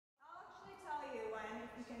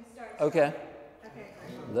Okay.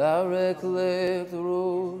 I recollect the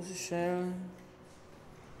rose of Sharon.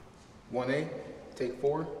 1A, take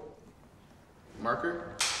 4.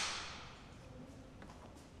 Marker.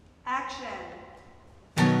 Action.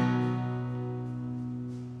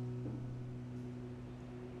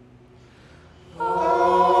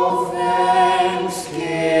 Oh,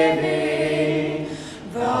 Thanksgiving,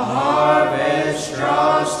 the harvest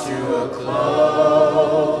draws to a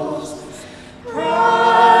close.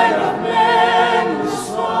 Pride of man will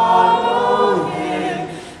swallow him,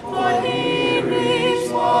 for he reaps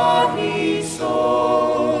what he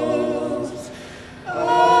sows.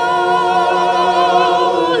 Oh,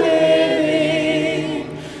 living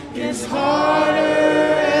gets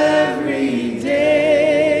harder every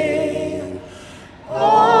day.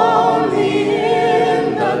 Only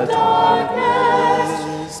in the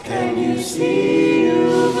darkness can you see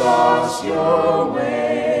you've lost your way.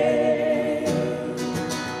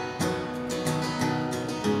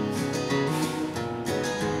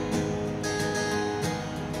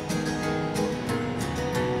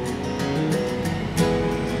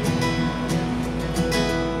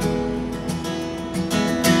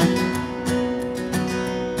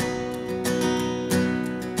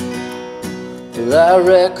 Well, I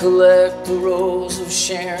recollect the rose of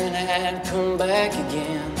Sharon had come back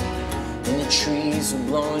again, and the trees were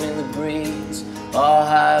blowing in the breeze all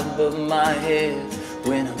high above my head,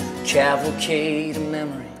 when a cavalcade of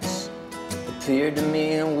memories appeared to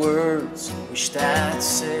me in words I wished I'd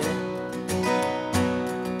said.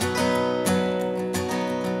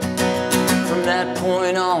 From that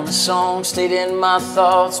point on, the song stayed in my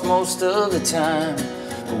thoughts most of the time,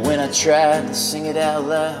 but when I tried to sing it out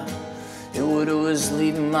loud, it would always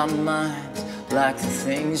leave my mind, like the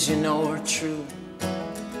things you know are true,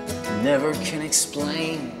 never can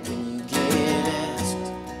explain when you get asked.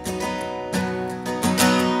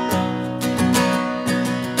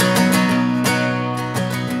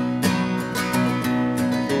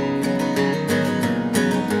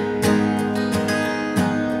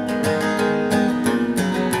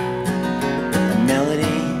 A melody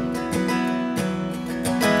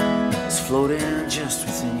is floating just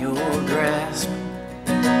within your grasp.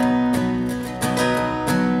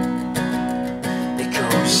 It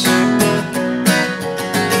goes.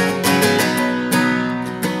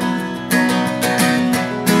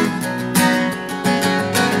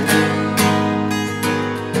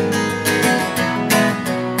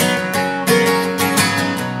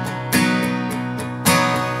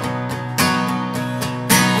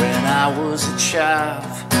 When I was a child,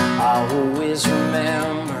 I always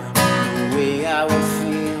remember the way I would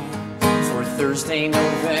feel for Thursday,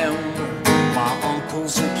 November. My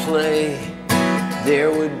uncles would play,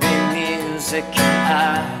 there would be music, and I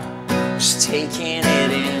was taking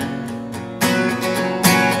it in.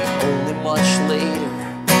 Only much later,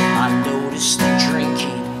 I noticed the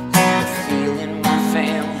drinking, the feeling my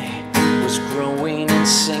family was growing and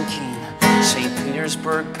sinking. St.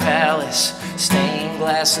 Petersburg Palace, stained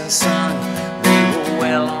glass and sun, they were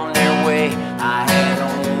well on their way. I had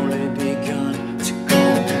only begun to go.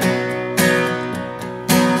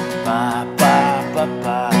 Bye, bye, bye,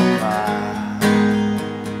 bye, bye.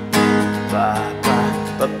 Bye, bye,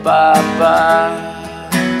 bye, bye, bye.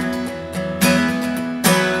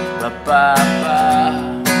 Bye, bye,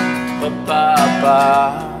 bye, bye,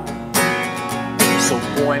 bye. So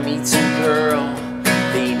boy meets a girl,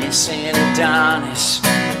 Venus and Adonis,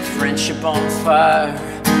 friendship on fire,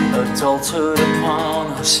 adulthood upon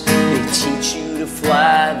us. They teach you to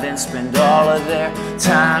fly, then spend all of their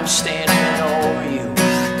time standing over you,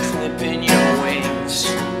 clipping your wings.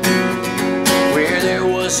 Where there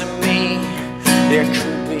was a me, there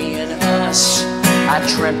could be an us. I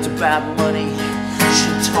dreamt about money, she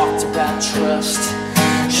talked about trust.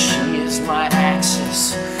 She is my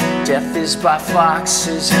axis, death is by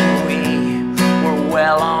foxes, and we were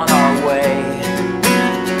well on our way.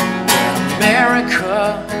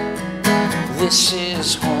 America, this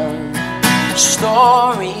is home.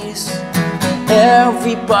 Stories,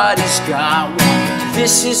 everybody's got one.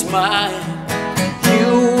 This is mine,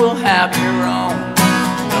 you will have your own.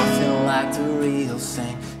 Nothing like the real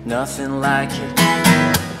thing, nothing like it.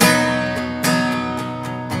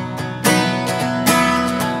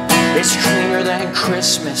 It's cleaner than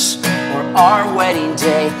Christmas or our wedding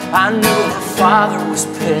day. I knew her father was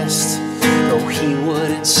pissed, though he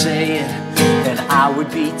wouldn't say it, and I would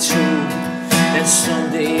be too. And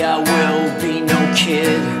someday I will be, no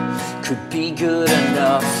kid could be good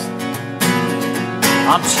enough.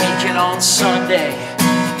 I'm taking on Sunday,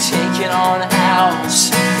 taking on owls,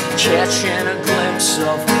 catching a glimpse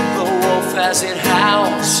of the wolf as it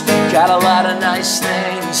howls. Got a lot of nice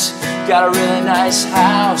things got a really nice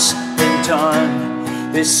house and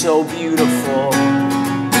done is so beautiful.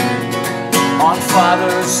 On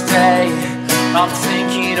Father's Day, I'm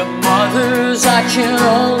thinking of mothers. I can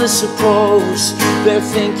only suppose they're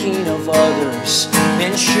thinking of others.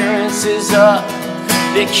 Insurance is up,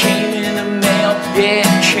 it came in the mail. It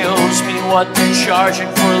kills me what they're charging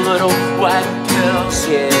for little white pills,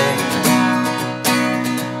 yeah.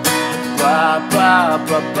 Ba ba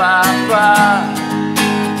ba ba ba.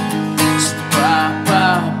 Ba ba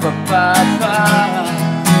ba ba ba.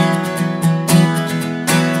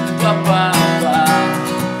 Ba ba ba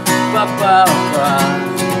ba ba ba.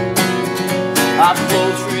 I've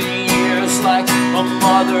flowed through the years like a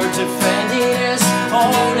mother defending his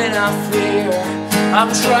own, and I fear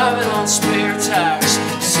I'm driving on spare tires.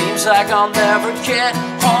 Seems like I'll never get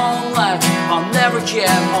home, like I'll never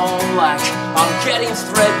get home, like I'm getting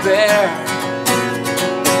threadbare.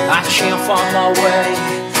 I can't find my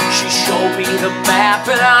way. She showed me the map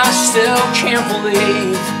and I still can't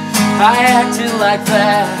believe I acted like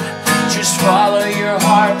that. Just follow your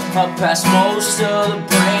heart up past most of the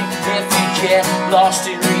brain. If you get lost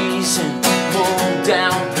in reason, move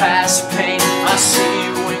down past pain. I see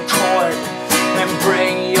you in court and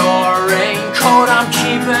bring your raincoat. I'm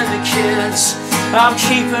keeping the kids, I'm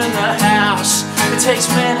keeping the house. It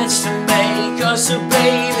takes minutes to make us a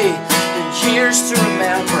baby and years to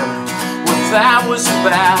remember what that was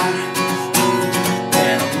about.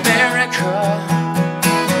 In America,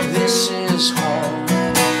 this is home.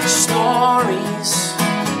 Stories,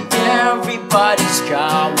 everybody's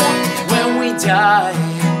got one. When we die,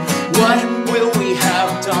 what will we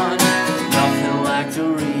have done? Nothing like the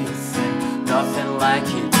real thing, nothing like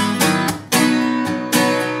it.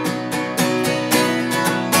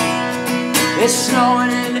 It's snowing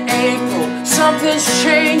in April, something's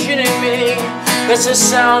changing in me. That's the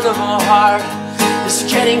sound of a heart that's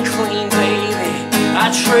getting clean, baby. I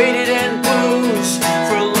traded in booze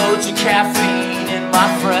for loads of caffeine, and my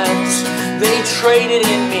friends, they traded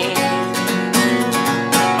in me.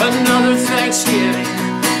 Another Thanksgiving,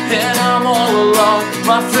 and I'm all alone.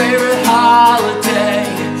 My favorite holiday,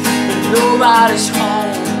 but nobody's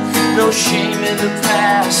home. No shame in the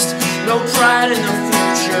past, no pride in the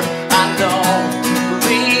future. I know,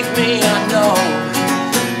 believe me, I know.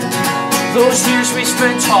 Those years we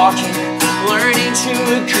spent talking, learning to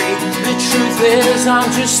agree. The truth is, I'm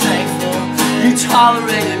just thankful you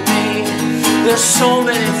tolerated me. There's so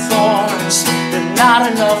many thorns, but not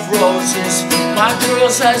enough roses. My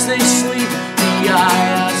girls as they sleep, the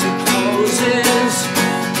eye as it closes.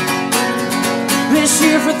 This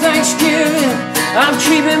year for Thanksgiving, I'm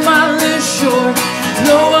keeping my list short.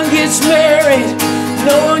 No one gets married,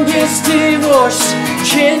 no one gets divorced.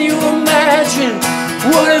 Can you imagine?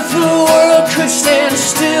 What if the world could stand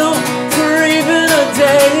still for even a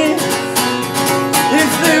day? If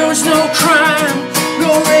there was no crime,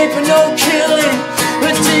 no rape and no killing,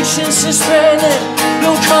 addiction suspended,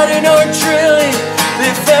 no cutting or drilling.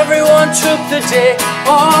 If everyone took the day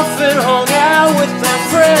off and hung out with their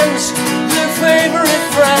friends, their favorite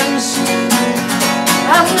friends.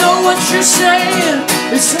 I know what you're saying,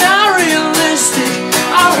 it's not realistic.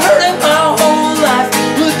 I've heard it my whole life.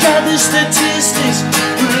 Look at the statistics.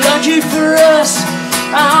 But lucky for us,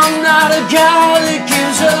 I'm not a guy that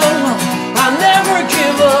gives up. I never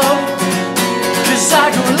give up, 'cause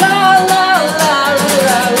I go la la la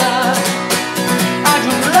la la. I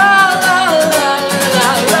go la la la la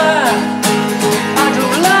la. I go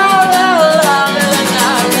la la la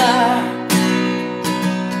la la.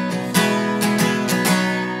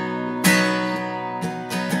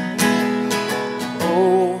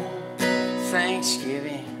 Oh,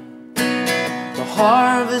 Thanksgiving, the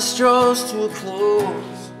harvest draws to a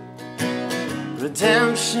close.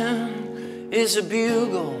 Redemption is a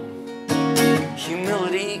bugle,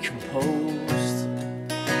 humility composed.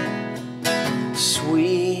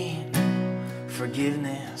 Sweet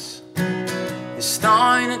forgiveness is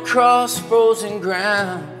thawing across frozen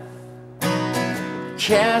ground,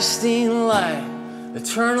 casting light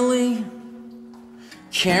eternally,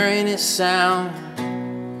 carrying its sound,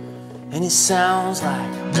 and it sounds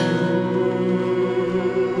like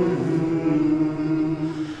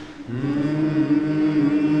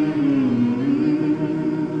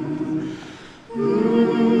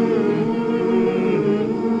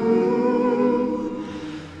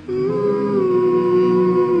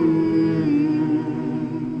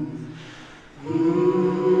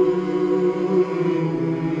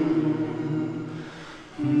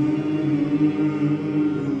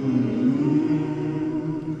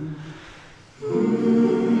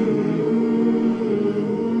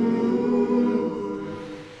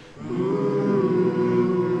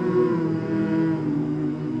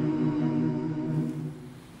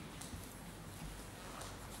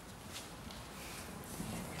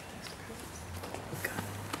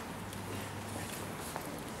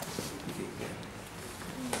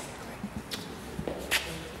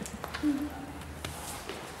Yeah,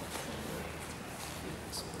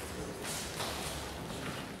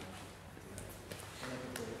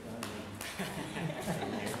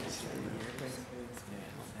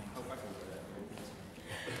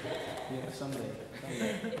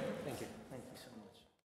 someday.